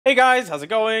Hey guys, how's it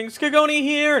going? Skagoni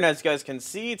here, and as you guys can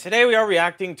see, today we are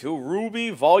reacting to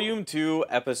RWBY Volume 2,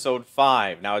 Episode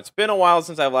 5. Now, it's been a while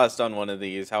since I've last done one of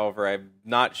these, however, I'm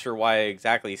not sure why I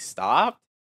exactly stopped.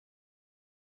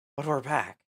 But we're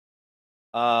back.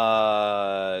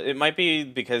 It might be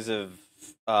because of,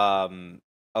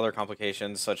 other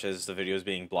complications, such as the videos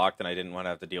being blocked and I didn't want to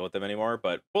have to deal with them anymore,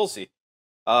 but we'll see.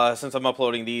 Since I'm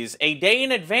uploading these a day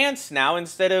in advance now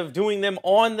instead of doing them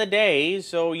on the day,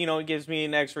 so, you know, it gives me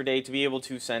an extra day to be able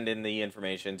to send in the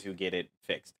information to get it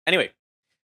fixed. Anyway,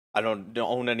 I don't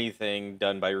own anything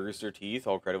done by Rooster Teeth.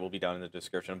 All credit will be down in the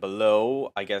description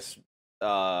below. I guess,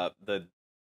 the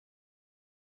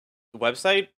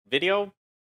website video,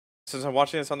 since I'm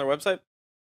watching this on their website.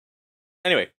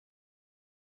 Anyway,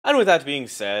 and with that being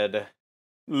said,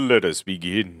 let us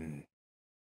begin.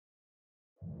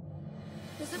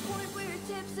 There's a point where it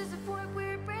tips, there's a point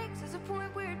where it breaks, there's a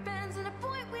point where it bends, and a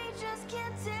point we just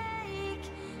can't take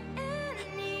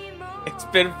anymore. It's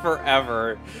been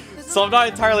forever, so I'm not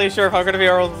entirely sure if I'm gonna be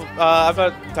able. I'm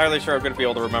not entirely sure I'm gonna be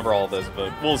able to remember all this,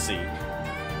 but we'll see.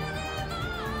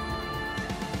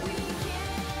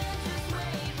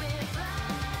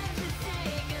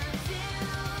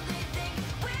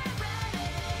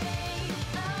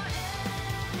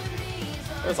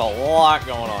 There's a lot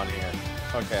going on here.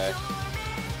 Okay.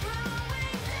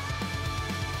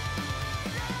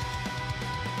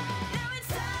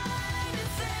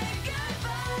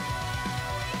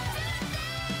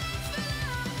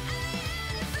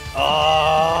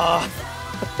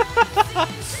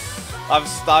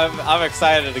 I'm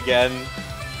excited again.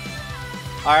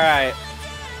 All right.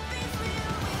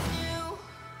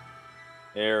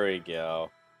 Here we go.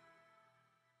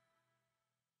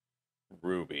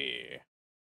 RWBY.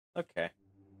 Okay.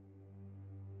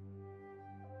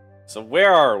 So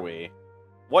where are we?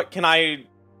 What can I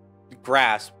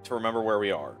grasp to remember where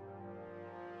we are?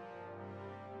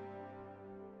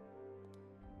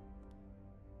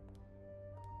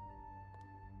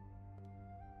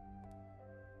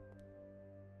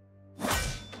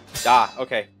 Ah,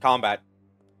 okay. Combat.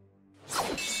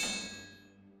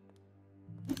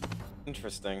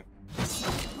 Interesting.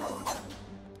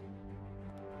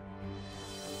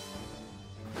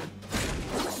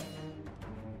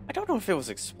 I don't know if it was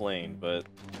explained, but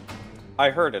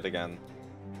I heard it again.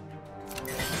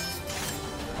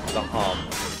 The hum.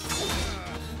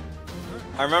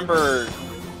 I remember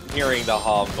hearing the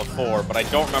hum before, but I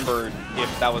don't remember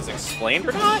if that was explained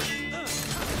or not.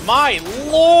 My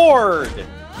lord!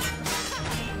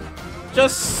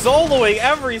 Just soloing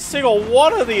every single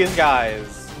one of these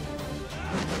guys.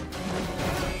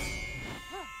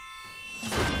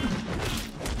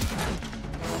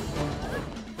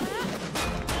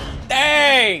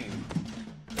 Dang!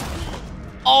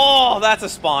 Oh, that's a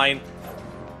spine.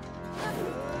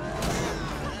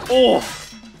 Oh.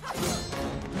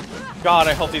 God,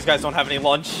 I hope these guys don't have any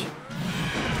lunch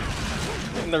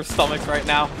in their stomachs right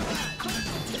now.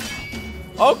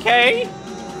 Okay.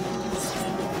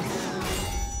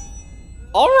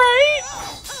 Alright!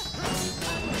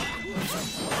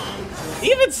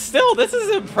 Even still, this is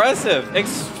impressive.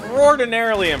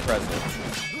 Extraordinarily impressive.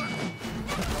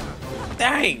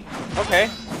 Dang! Okay.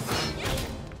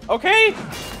 Okay!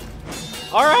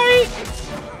 Alright!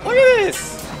 Look at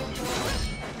this!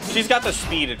 She's got the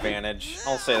speed advantage.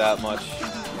 I'll say that much.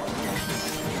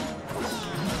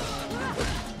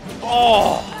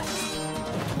 Oh!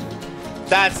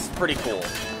 That's pretty cool.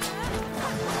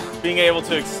 Being able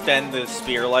to extend the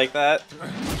spear like that.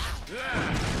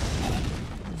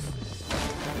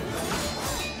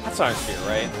 That's not a spear,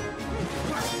 right?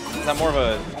 Is that more of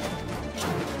a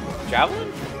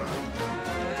javelin?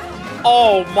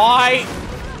 Oh my!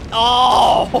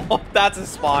 Oh! That's a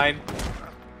spine.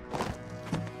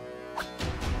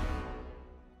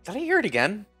 Did I hear it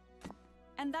again?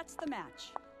 And that's the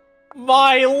match.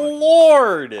 My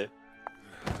lord!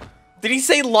 Did he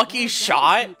say lucky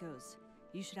shot?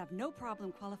 You should have no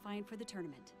problem qualifying for the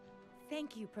tournament.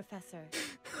 Thank you, Professor.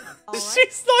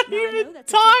 She's not even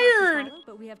tired! Follow,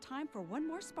 but we have time for one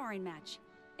more sparring match.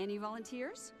 Any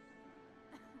volunteers?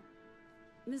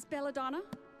 Ms. Belladonna?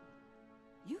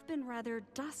 You've been rather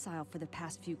docile for the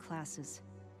past few classes.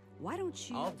 Why don't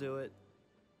you... I'll do it.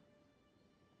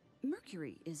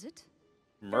 Mercury, is it?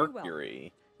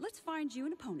 Mercury. Well. Let's find you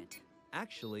an opponent.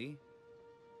 Actually,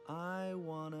 I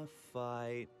wanna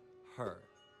fight her.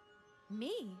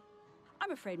 Me?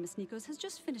 I'm afraid Miss Nikos has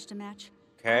just finished a match.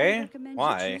 Okay. I recommend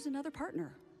Why? you choose another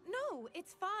partner. No,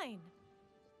 it's fine.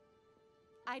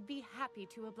 I'd be happy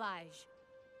to oblige.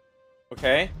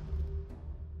 Okay.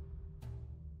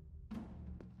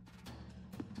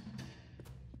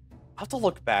 have to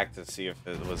look back to see if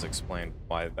it was explained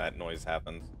why that noise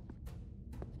happens.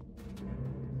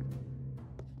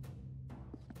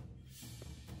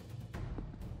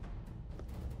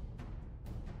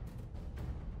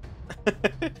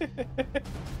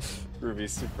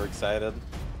 Ruby's super excited.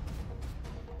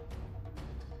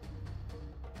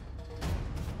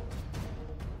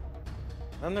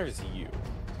 Then there's you.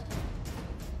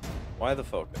 Why the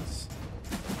focus?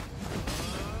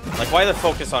 Like, why the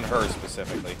focus on her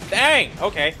specifically? Dang!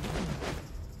 Okay.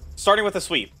 Starting with a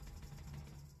sweep.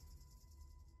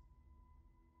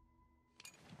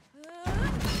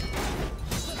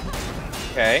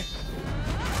 Okay.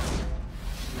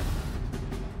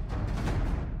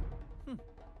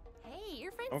 Hey,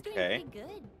 your friend's Okay.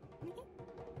 doing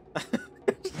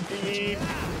pretty good.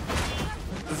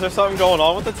 Is there something going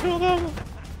on with the two of them?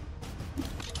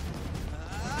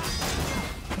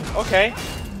 Okay.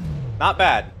 Not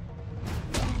bad.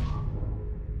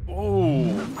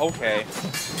 Ooh, okay.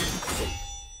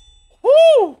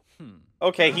 Woo!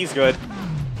 Okay, he's good.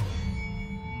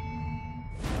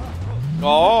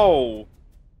 Oh!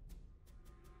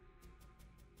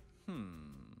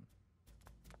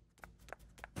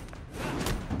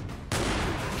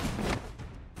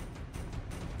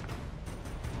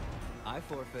 I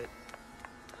forfeit.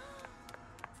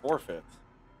 Forfeit.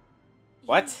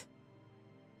 What?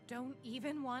 Don't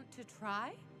even want to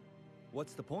try?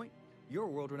 What's the point? You're a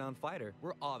world-renowned fighter.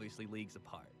 We're obviously leagues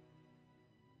apart.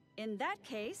 In that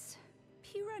case,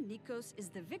 Pira Nikos is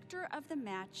the victor of the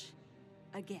match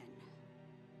again.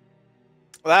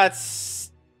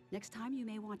 That's... Next time, you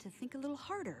may want to think a little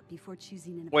harder before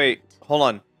choosing an Wait, opponent. hold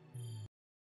on.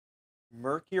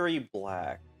 Mercury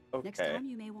Black. Next Okay. time,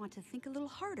 you may want to think a little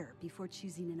harder before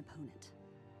choosing an opponent.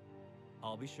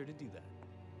 I'll be sure to do that.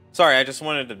 Sorry, I just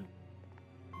wanted to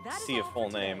That is see a all full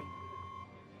for today. name.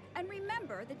 And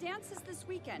remember, the dance is this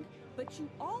weekend, but you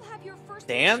all have your first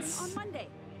Dance? audition on Monday.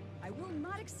 I will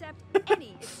not accept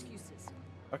any excuses.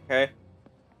 Okay.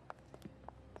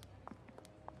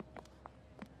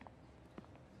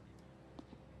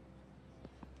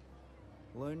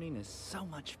 Learning is so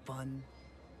much fun.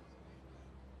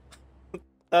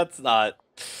 That's not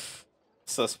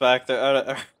suspect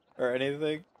or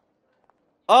anything.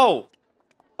 Oh!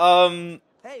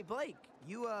 Hey, Blake,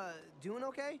 you, doing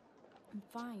okay? I'm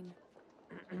fine.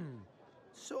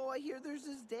 So I hear there's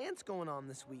this dance going on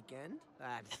this weekend.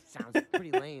 That sounds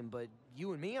pretty lame, but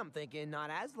you and me, I'm thinking, not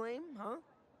as lame, huh?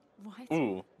 What?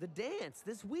 Ooh. The dance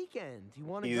this weekend. You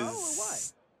want to go or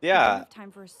what? I don't Yeah. have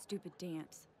time for a stupid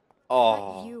dance.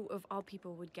 Oh. But you, of all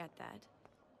people, would get that.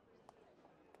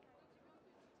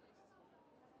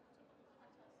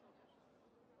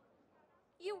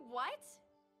 You what?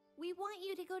 We want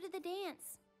you to go to the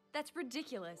dance. That's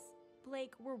ridiculous.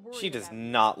 Blake, we're worried She does about you.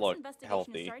 not This look investigation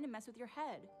healthy. is starting to mess with your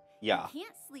head. Yeah. You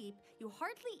can't sleep, you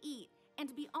hardly eat, and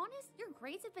to be honest, your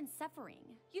grades have been suffering.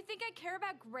 You think I care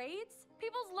about grades?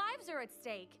 People's lives are at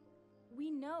stake. We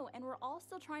know, and we're all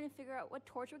still trying to figure out what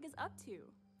Torchwick is up to.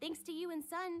 Thanks to you and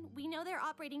Sun, we know they're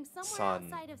operating somewhere Sun.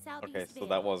 outside of Southeast Okay, so Vale.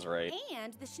 that was right.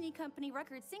 And the Schnee Company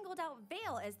records singled out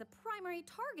Vale as the primary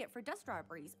target for dust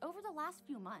robberies over the last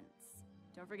few months.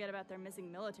 Don't forget about their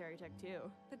missing military tech,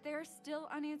 too. But there are still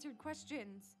unanswered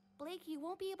questions. Blake, you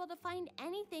won't be able to find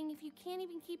anything if you can't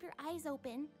even keep your eyes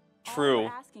open. All True. we're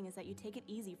asking is that you take it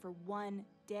easy for one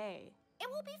day. It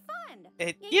will be fun.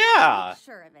 It- you yeah. can be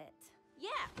sure of it. Yeah,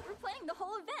 we're planning the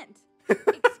whole event.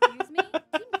 Excuse me?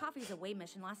 Team Coffee's away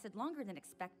mission lasted longer than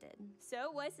expected.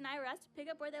 So Weiss and I were asked to pick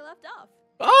up where they left off.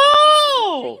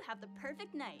 Oh! Sure you have the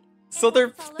perfect night. So And they're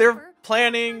once it's all they're over, we'll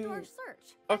planning. return to our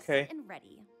search, Okay. rested and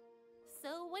ready.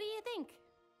 So what do you think?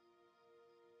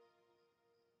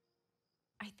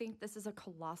 I think this is a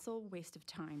colossal waste of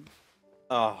time.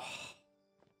 Oh.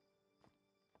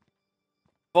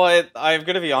 But I'm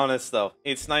gonna be honest though.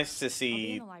 It's nice to I'll be in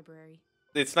see. the library.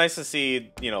 It's nice to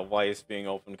see, you know, Weiss being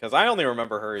open because I only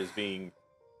remember her as being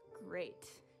Great.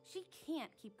 She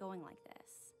can't keep going like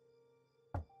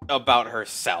this. about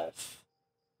herself.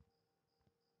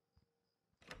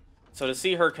 So to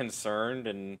see her concerned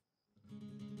and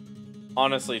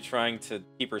honestly trying to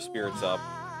keep her spirits up.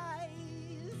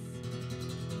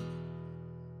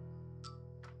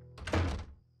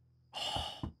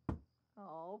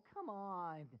 Oh, come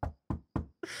on.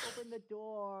 Open the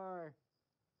door.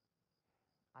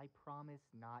 I promise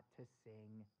not to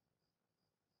sing.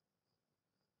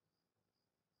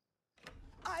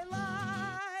 I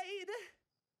lied!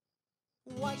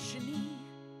 Why, Shani,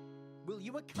 will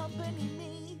you accompany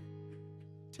me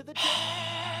to the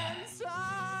dance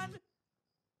on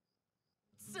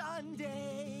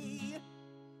Sunday?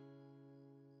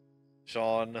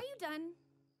 Sean. Are you done?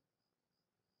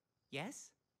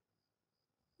 Yes?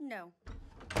 No.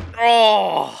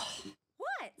 Oh,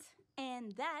 What?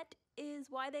 And that is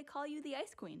why they call you the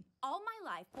Ice Queen. All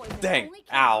my life, boys have Dang, only cared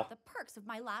ow. about the perks of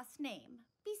my last name.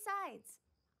 Besides,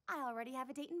 I already have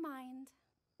a date in mind.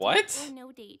 what? Date or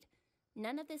no date.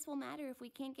 None of this will matter if we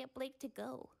can't get Blake to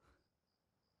go.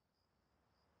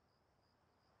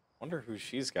 Wonder who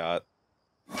she's got.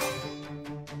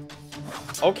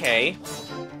 Okay.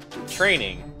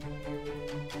 Training.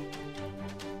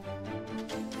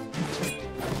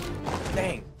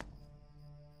 Dang.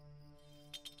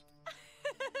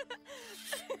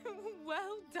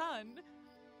 Well done.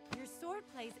 Your sword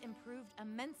play's improved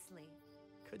immensely.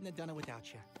 Couldn't have done it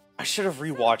without you. I should have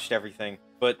rewatched everything,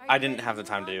 but Are I you didn't ready have the to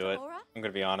time move to on do to it. Aura? I'm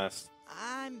gonna be honest.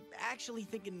 I'm actually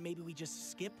thinking maybe we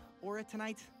just skip Aura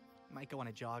tonight. Might go on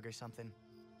a jog or something.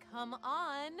 Come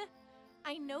on.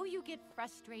 I know you get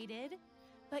frustrated,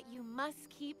 but you must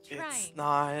keep trying. It's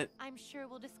not I'm sure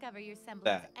we'll discover your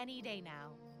semblance that. any day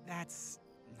now. That's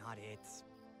not it.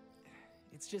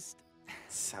 It's just,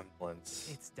 semblance.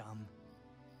 it's dumb.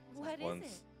 What is Semblance.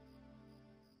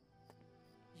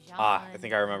 it? Ah, I Jean,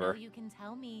 think I remember. know you can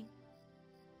tell me.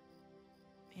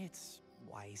 It's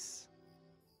Weiss.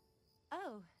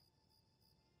 Oh.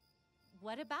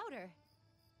 What about her?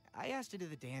 I asked her to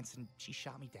the dance and she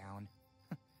shot me down.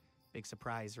 Big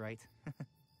surprise, right?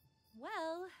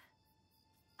 Well,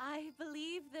 I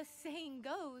believe the saying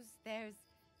goes, there's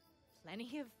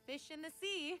plenty of fish in the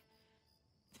sea.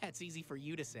 That's easy for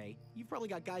you to say. You've probably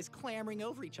got guys clamoring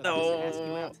over each other just to ask you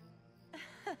No.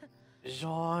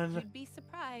 out. Jean. You'd be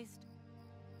surprised.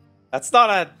 That's not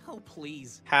a Oh,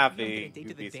 please. happy. You don't get a date to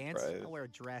You'd the be dance? surprised. I'll wear a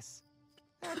dress.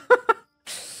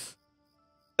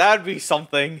 That'd be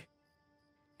something.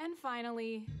 And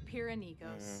finally, Pira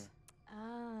Nikos.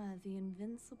 Ah, the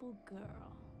invincible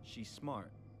girl. She's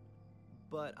smart,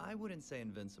 but I wouldn't say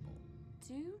invincible.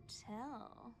 Do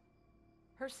tell.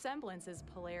 Her semblance is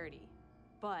polarity,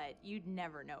 but you'd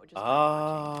never know just by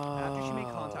watching. After she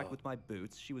made contact Oh. with my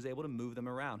boots, she was able to move them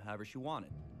around however she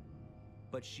wanted.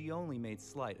 But she only made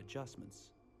slight adjustments.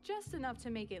 Just enough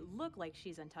to make it look like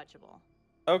she's untouchable.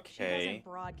 She Okay. doesn't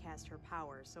broadcast her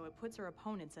power, so it puts her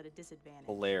opponents at a disadvantage.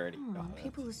 Polarity. got it.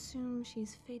 People assume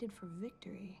she's fated for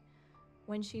victory,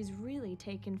 when she's really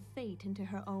taken fate into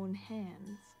her own hands.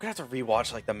 I'm gonna have to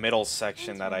rewatch like the middle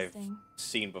section that I've Interesting.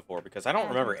 seen before because I don't Add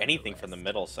remember her to the anything from the list.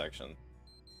 middle section.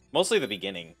 Mostly the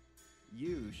beginning.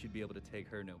 You should be able to take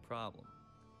her no problem.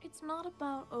 It's not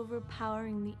about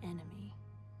overpowering the enemy.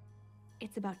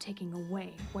 It's about taking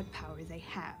away what power they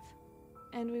have.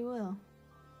 And we will.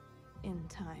 In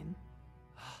time.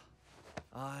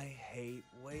 I hate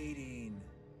waiting.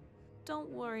 Don't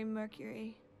worry,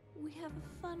 Mercury. We have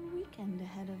a fun weekend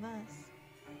ahead of us.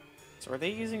 So are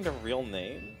they using the real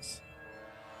names?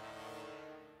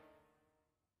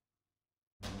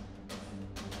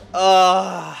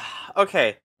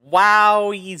 Okay.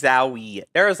 Wowie zowie.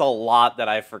 There is a lot that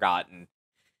I've forgotten.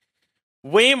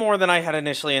 Way more than I had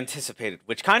initially anticipated,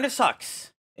 which kind of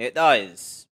sucks. It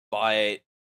does. But,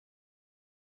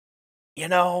 you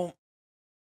know,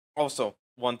 also,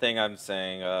 one thing I'm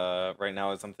saying right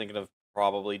now is I'm thinking of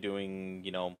probably doing,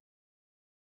 you know,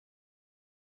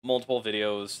 multiple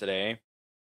videos today.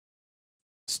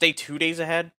 Stay 2 days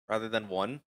ahead rather than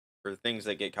one for things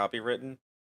that get copywritten.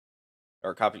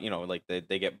 Or you know, like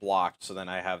they get blocked, so then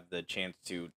I have the chance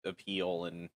to appeal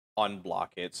and unblock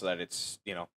it so that it's,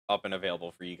 you know, up and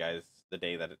available for you guys the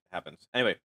day that it happens.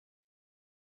 Anyway,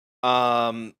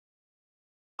 I'm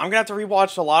gonna have to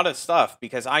rewatch a lot of stuff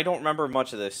because I don't remember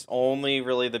much of this, only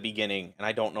really the beginning, and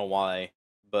I don't know why,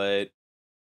 but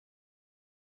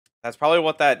that's probably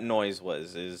what that noise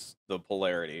was, is the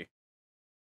polarity,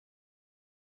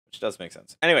 which does make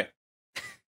sense. Anyway.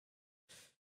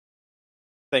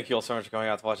 Thank you all so much for going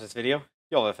out to watch this video.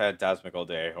 You all have a fantastic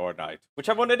day or night,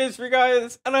 whichever one it is for you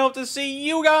guys, and I hope to see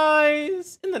you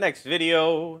guys in the next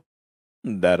video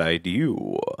that I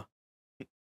do.